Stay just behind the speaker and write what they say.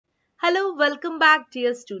Hello, welcome back,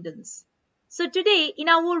 dear students. So today in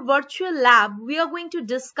our virtual lab, we are going to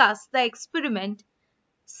discuss the experiment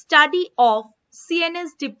study of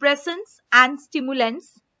CNS depressants and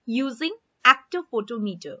stimulants using Actor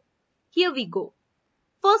Photometer. Here we go.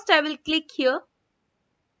 First I will click here,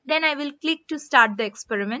 then I will click to start the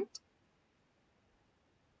experiment.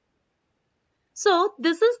 So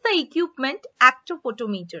this is the equipment Actor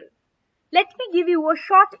Photometer. Let me give you a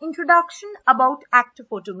short introduction about Actor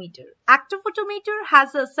Photometer. Actor Photometer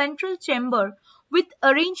has a central chamber with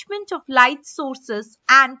arrangement of light sources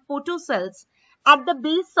and photocells at the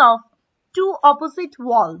base of two opposite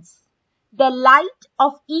walls. The light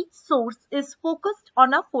of each source is focused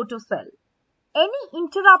on a photocell. Any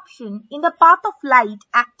interruption in the path of light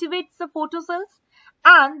activates the photocells,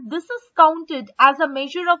 and this is counted as a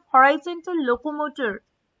measure of horizontal locomotor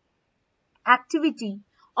activity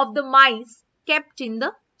of the mice kept in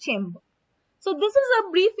the chamber. So this is a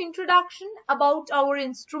brief introduction about our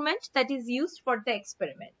instrument that is used for the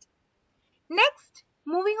experiment. Next,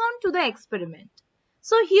 moving on to the experiment.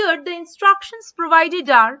 So here the instructions provided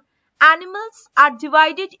are: animals are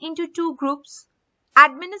divided into two groups.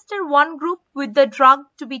 Administer one group with the drug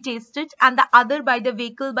to be tasted and the other by the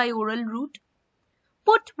vehicle by oral route.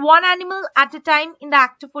 Put one animal at a time in the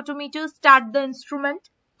actor photometer. Start the instrument.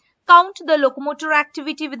 Count the locomotor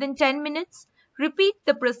activity within 10 minutes. Repeat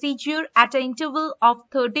the procedure at an interval of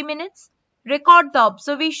 30 minutes. Record the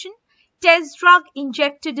observation. Test drug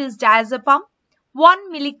injected is diazepam,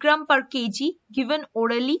 1 milligram per kg given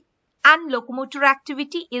orally, and locomotor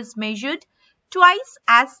activity is measured twice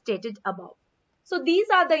as stated above. So these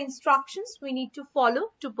are the instructions we need to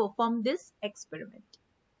follow to perform this experiment.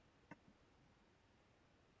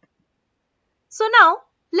 So now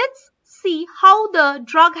let's see how the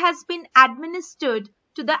drug has been administered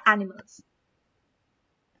to the animals.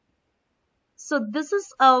 So this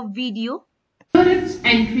is a video. Secure its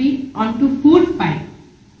entry onto food pipe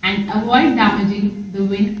and avoid damaging the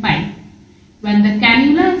windpipe. When the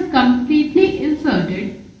cannula is completely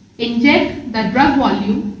inserted, inject the drug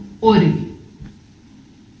volume orally.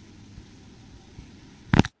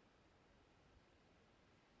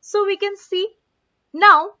 So we can see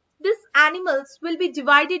now these animals will be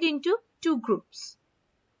divided into two groups.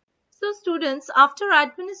 So students, after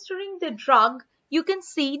administering the drug, you can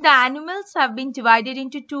see the animals have been divided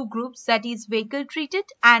into two groups, that is vehicle treated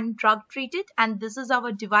and drug treated, and this is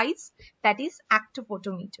our device, that is actor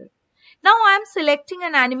photometer. Now I am selecting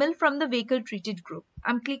an animal from the vehicle treated group.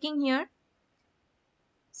 I am clicking here.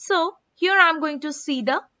 So here I am going to see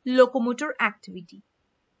the locomotor activity.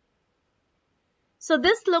 So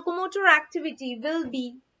this locomotor activity will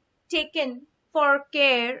be taken for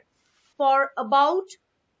care for about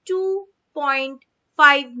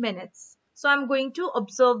 2.5 minutes. So I'm going to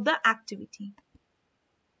observe the activity.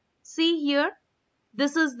 See here,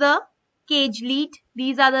 this is the cage lead.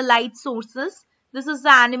 These are the light sources. This is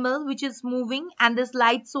the animal which is moving, and this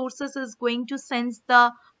light sources is going to sense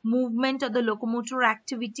the movement of the locomotor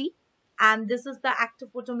activity. And this is the actor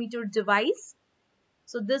photometer device.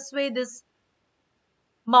 So this way this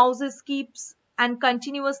mouse keeps and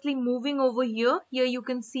continuously moving over here. Here you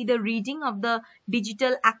can see the reading of the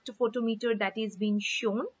digital actor photometer that is being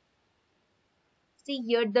shown. See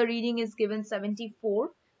here the reading is given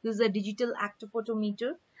 74. This is a digital actor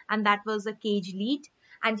photometer, and that was a cage lead.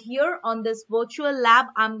 And here on this virtual lab,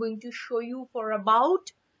 I'm going to show you for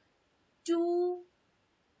about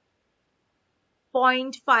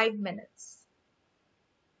 2.5 minutes.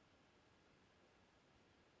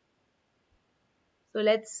 So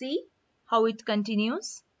let's see how it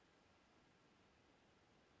continues.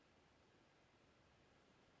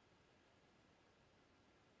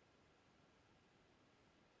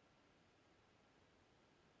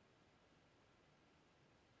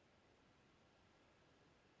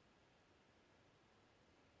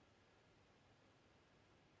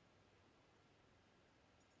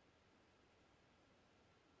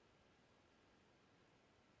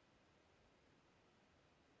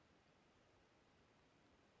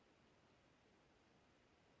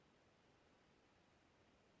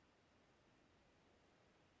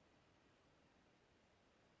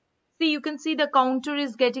 See, you can see the counter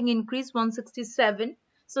is getting increased, 167.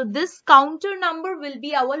 So this counter number will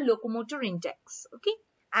be our locomotor index. Okay.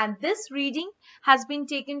 And this reading has been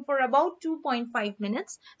taken for about 2.5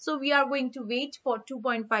 minutes. So we are going to wait for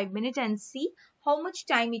 2.5 minutes and see how much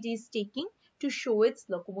time it is taking to show its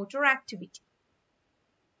locomotor activity.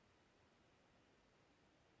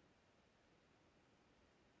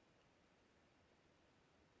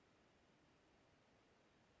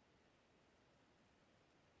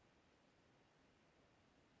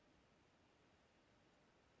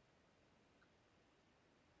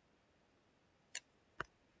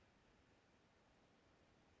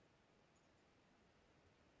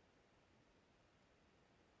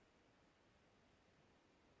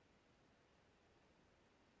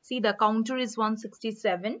 See, the counter is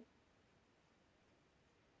 167.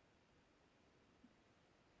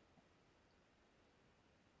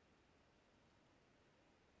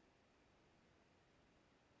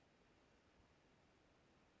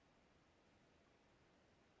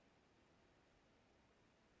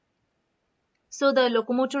 So the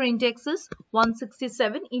locomotor index is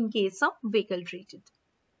 167 in case of vehicle treated.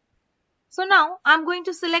 So now I'm going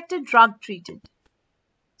to select a drug treated.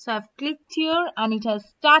 So I've clicked here and it has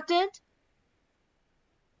started.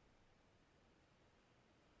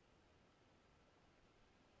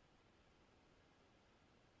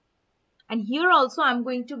 And here also I'm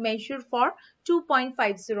going to measure for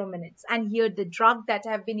 2.50 minutes. And here the drug that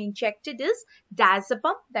have been injected is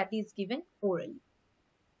diazepam, that is given orally.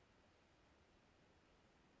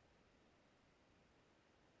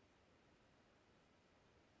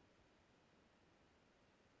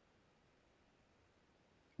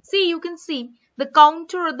 See, you can see the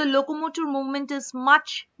counter or the locomotor movement is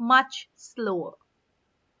much slower.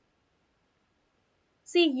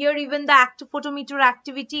 See here, even the actor photometer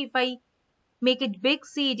activity, if I make it big,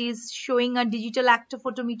 see, it is showing a digital actor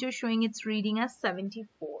photometer showing its reading as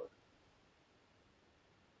 74.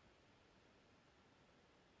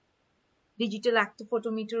 Digital actor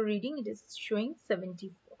photometer reading, it is showing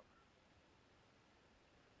 74.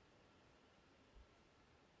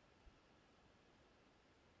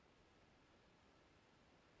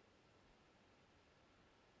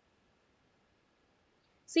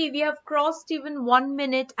 See, we have crossed even 1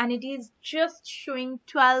 minute and it is just showing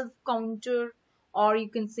 12 counter, or you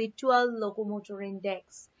can say 12 locomotor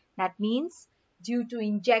index. That means due to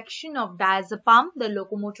injection of diazepam, the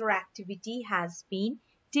locomotor activity has been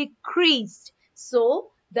decreased.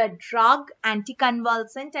 So the drug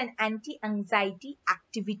anticonvulsant and anti-anxiety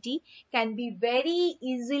activity can be very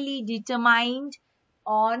easily determined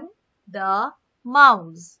on the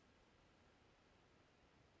mouse.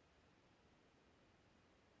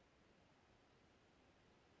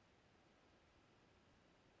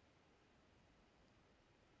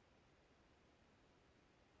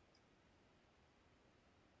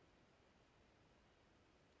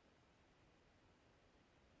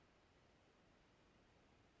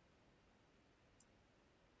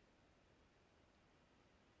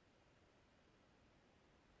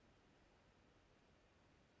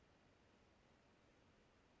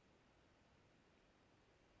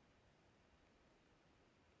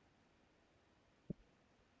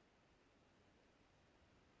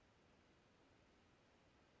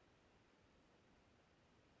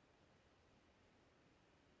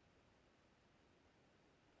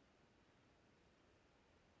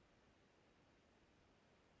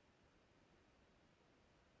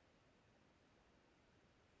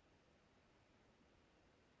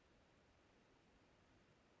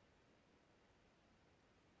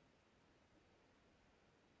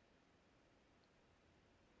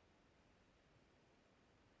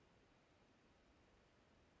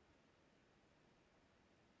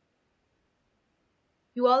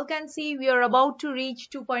 You all can see we are about to reach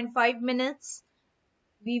 2.5 minutes.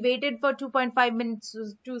 We waited for 2.5 minutes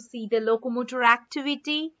to see the locomotor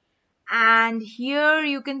activity. And here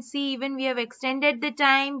you can see even we have extended the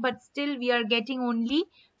time, but still we are getting only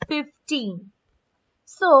 15.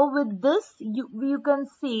 So with this, you can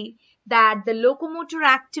see that the locomotor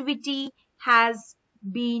activity has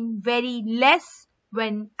been very less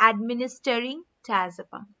when administering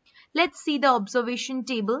diazepam. Let's see the observation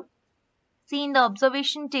table. See, in the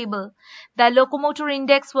observation table, the locomotor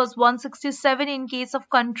index was 167 in case of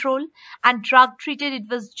control, and drug treated it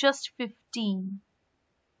was just 15.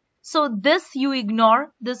 So this you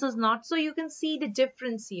ignore, this is not. So you can see the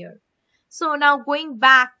difference here. So now going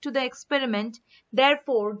back to the experiment,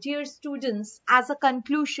 therefore, dear students, as a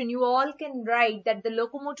conclusion, you all can write that the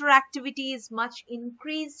locomotor activity is much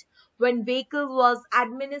increased when vehicle was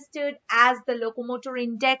administered, as the locomotor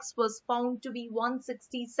index was found to be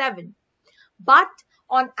 167. But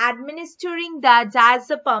on administering the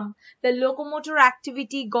diazepam, the locomotor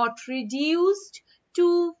activity got reduced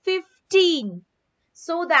to 15.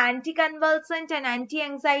 So the anticonvulsant and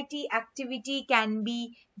anti-anxiety activity can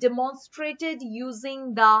be demonstrated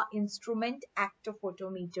using the instrument actor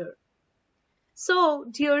photometer. So,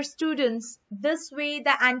 dear students, this way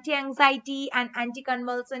the anti-anxiety and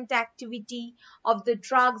anticonvulsant activity of the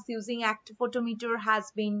drugs using actor photometer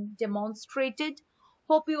has been demonstrated.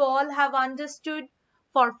 Hope you all have understood.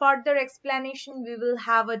 For further explanation, we will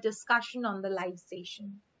have a discussion on the live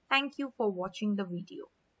session. Thank you for watching the video.